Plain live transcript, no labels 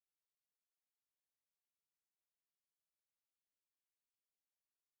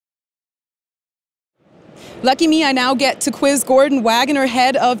Lucky me, I now get to quiz Gorden Wagener,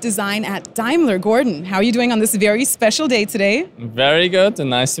 head of design at Daimler. Gorden, how are you doing on this very special day today? Very good,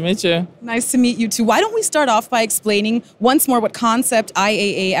 and nice to meet you. Nice to meet you too. Why don't we start off by explaining once more what concept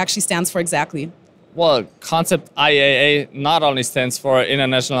IAA actually stands for exactly? Well, concept IAA not only stands for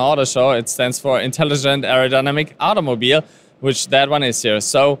International Auto Show, it stands for Intelligent Aerodynamic Automobile, which that one is here.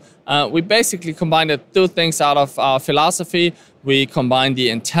 So we basically combined the two things out of our philosophy. We combined the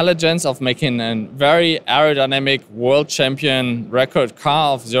intelligence of making a very aerodynamic world champion record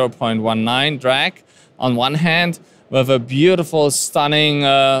car of 0.19 drag on one hand, with a beautiful, stunning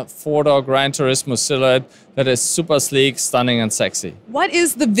four-door Gran Turismo silhouette that is super sleek, stunning, and sexy. What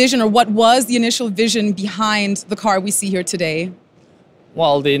is the vision, or what was the initial vision behind the car we see here today?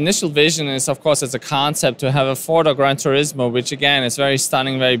 Well, the initial vision is, of course, it's a concept to have a four-door Gran Turismo, which again is very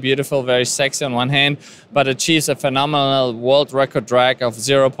stunning, very beautiful, very sexy on one hand, but achieves a phenomenal world record drag of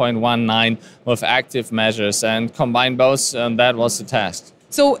 0.19 with active measures, and combine both, and that was the task.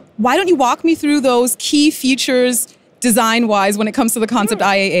 So why don't you walk me through those key features design-wise when it comes to the concept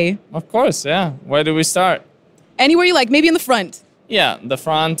IAA? Of course, yeah. Where do we start? Anywhere you like, maybe in the front. Yeah, the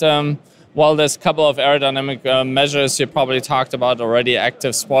front. Well, there's a couple of aerodynamic measures you probably talked about already.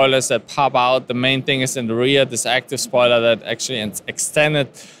 Active spoilers that pop out. The main thing is in the rear, this active spoiler that actually extended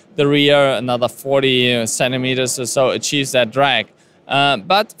the rear another 40 centimeters or so, achieves that drag.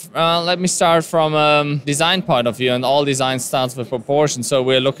 But let me start from a design point of view, and all design starts with proportion. So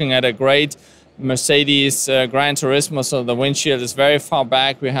we're looking at a great Mercedes Gran Turismo, so the windshield is very far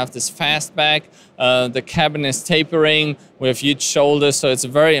back. We have this fastback. The cabin is tapering. We have huge shoulders, so it's a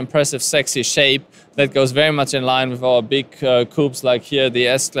very impressive, sexy shape that goes very much in line with our big coupes, like here the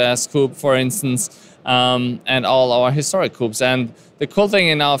S-Class coupe, for instance, and all our historic coupes. And the cool thing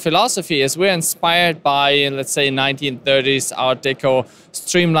in our philosophy is we're inspired by, let's say, 1930s Art Deco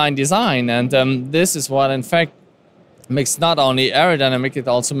streamlined design, and this is what, in fact, makes not only aerodynamic, it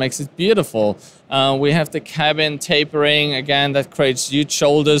also makes it beautiful. We have the cabin tapering, again, that creates huge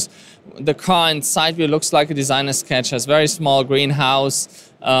shoulders. The car in side view looks like a designer sketch, has very small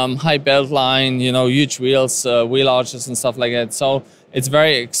greenhouse, high belt line, you know, huge wheels, wheel arches and stuff like that. So it's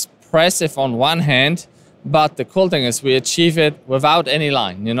very expressive on one hand, but the cool thing is we achieve it without any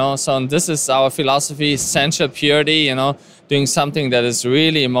line, you know. So this is our philosophy, essential purity, you know, doing something that is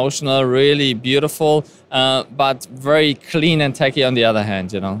really emotional, really beautiful, but very clean and tacky on the other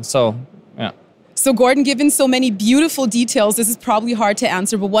hand, you know. So, yeah. So Gorden, given so many beautiful details, this is probably hard to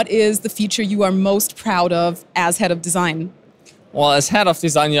answer, but what is the feature you are most proud of as head of design? Well, as head of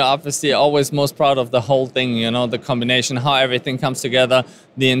design, you're obviously always most proud of the whole thing, you know, the combination, how everything comes together,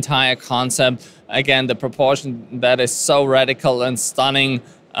 the entire concept. Again, the proportion that is so radical and stunning.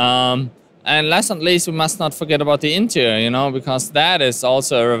 And last but not least, we must not forget about the interior, you know, because that is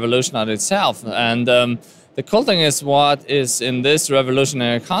also a revolution on itself. And the cool thing is what is in this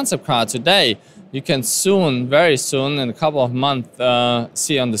revolutionary concept car today, you can soon, very soon, in a couple of months,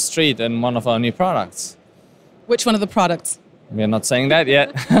 see on the street in one of our new products. Which one of the products? We're not saying that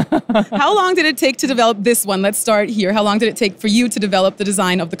yet. How long did it take to develop this one? Let's start here. How long did it take for you to develop the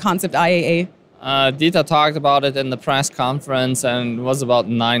design of the concept IAA? Dieter talked about it in the press conference, and it was about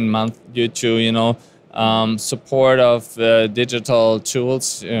 9 months due to, you know, support of digital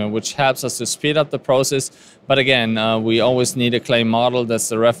tools, which helps us to speed up the process. But again, we always need a clay model that's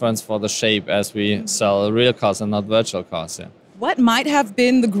the reference for the shape as we sell real cars and not virtual cars. Yeah. What might have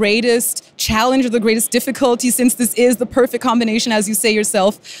been the greatest challenge or the greatest difficulty, since this is the perfect combination, as you say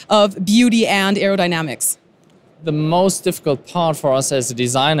yourself, of beauty and aerodynamics? The most difficult part for us as a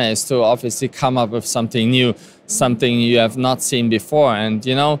designer is to obviously come up with something new, something you have not seen before. And,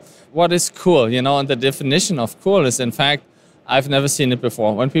 you know, what is cool, you know, and the definition of cool is, in fact, I've never seen it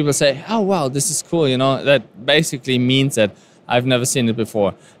before. When people say, oh, wow, this is cool, you know, that basically means that I've never seen it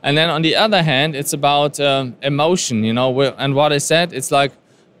before. And then on the other hand, it's about emotion, you know, and what I said, it's like,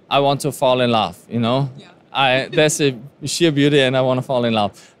 I want to fall in love, you know. Yeah. There's a sheer beauty and I want to fall in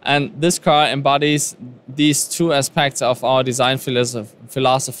love. And this car embodies these two aspects of our design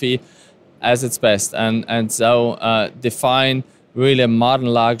philosophy as its best. And so define really a modern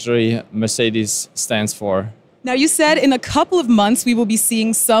luxury Mercedes stands for. Now, you said in a couple of months we will be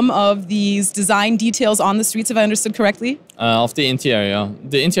seeing some of these design details on the streets, if I understood correctly? Of the interior.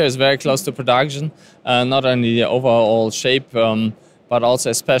 The interior is very close to production, not only the overall shape, but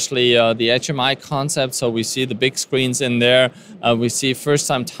also especially the HMI concept. So we see the big screens in there. We see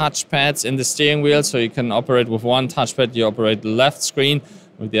first-time touchpads in the steering wheel, so you can operate with one touchpad, you operate the left screen.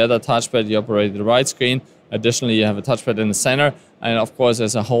 With the other touchpad, you operate the right screen. Additionally, you have a touchpad in the center. And of course,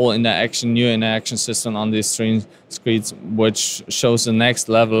 there's a whole new interaction system on these screens, which shows the next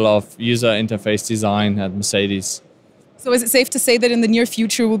level of user interface design at Mercedes. So is it safe to say that in the near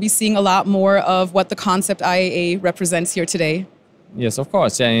future we'll be seeing a lot more of what the concept IAA represents here today? Yes, of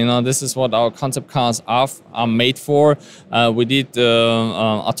course. Yeah, this is what our concept cars are made for. We did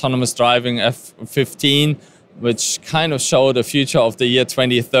autonomous driving F15, which kind of showed the future of the year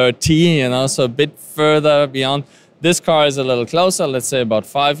 2030, so a bit further beyond. This car is a little closer, let's say about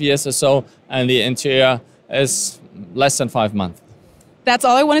 5 years or so, and the interior is less than 5 months. That's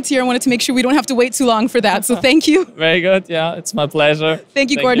all I wanted to hear. I wanted to make sure we don't have to wait too long for that. So thank you. Very good. Yeah, it's my pleasure.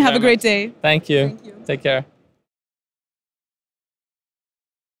 Thank you, Gordon. Have a great day. Thank you. Take care.